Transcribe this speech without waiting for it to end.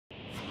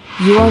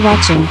You are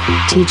watching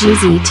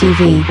TGZ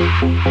TV.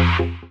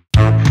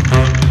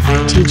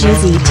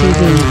 TGZ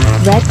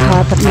TV, Red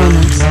Carpet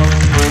Moments.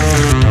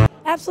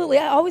 Absolutely.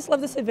 I always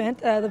love this event,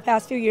 the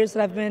past few years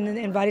that I've been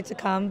invited to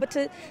come. But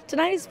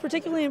tonight is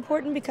particularly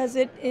important because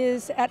it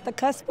is at the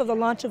cusp of the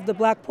launch of the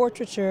Black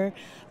Portraiture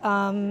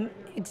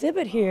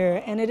exhibit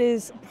here. And it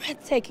is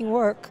breathtaking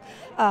work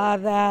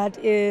that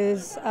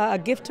is a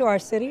gift to our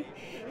city.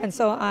 And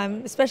so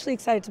I'm especially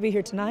excited to be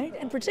here tonight,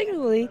 and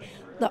particularly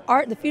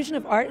the fusion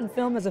of art and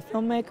film as a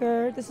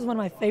filmmaker. This is one of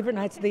my favorite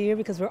nights of the year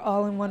because we're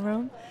all in one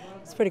room.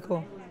 It's pretty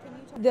cool.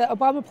 The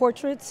Obama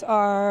portraits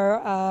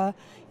are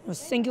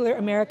singular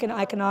American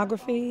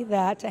iconography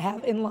that to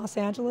have in Los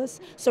Angeles,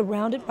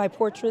 surrounded by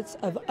portraits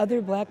of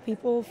other black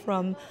people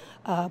from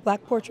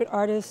black portrait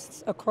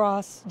artists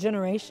across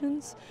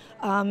generations,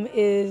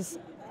 is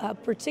a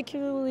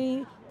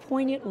particularly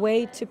poignant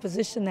way to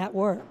position that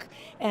work.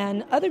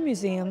 And other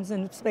museums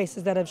and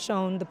spaces that have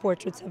shown the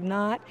portraits have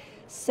not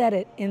set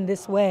it in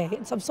this way.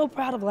 And so I'm so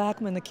proud of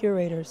LACMA and the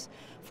curators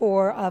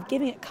for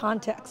giving it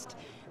context.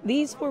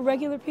 These were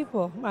regular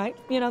people, right?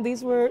 You know,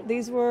 these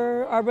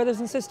were our brothers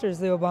and sisters,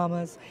 the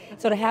Obamas.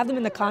 So to have them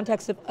in the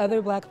context of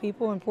other black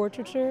people in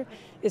portraiture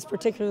is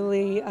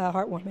particularly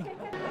heartwarming.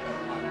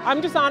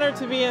 I'm just honored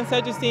to be in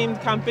such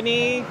esteemed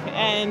company,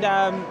 and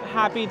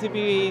happy to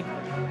be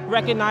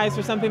recognized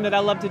for something that I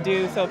love to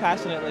do so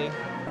passionately.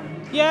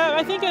 Yeah,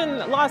 I think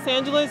in Los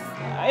Angeles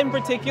in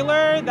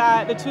particular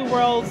that the two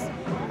worlds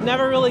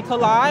never really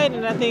collide,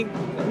 and I think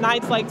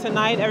nights like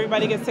tonight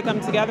everybody gets to come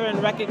together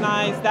and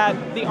recognize that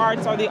the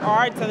arts are the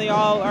arts and they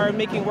all are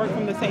making work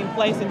from the same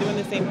place and doing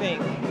the same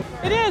thing.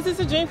 It is, it's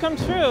a dream come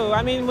true.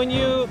 I mean, when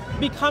you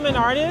become an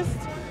artist,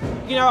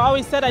 you know, I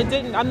always said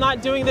I'm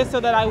not doing this so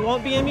that I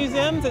won't be in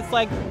museums. It's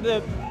like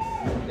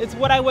it's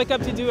what I wake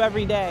up to do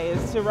every day,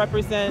 is to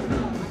represent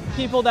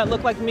people that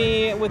look like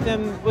me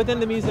within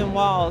the museum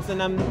walls,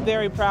 and I'm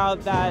very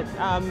proud that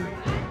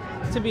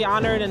to be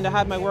honored and to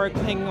have my work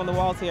hanging on the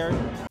walls here.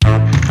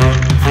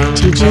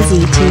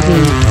 TGZ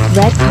TV,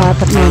 Red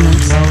Carpet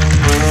Moments.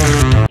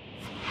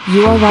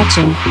 You are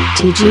watching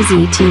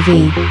TGZ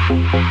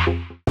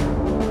TV.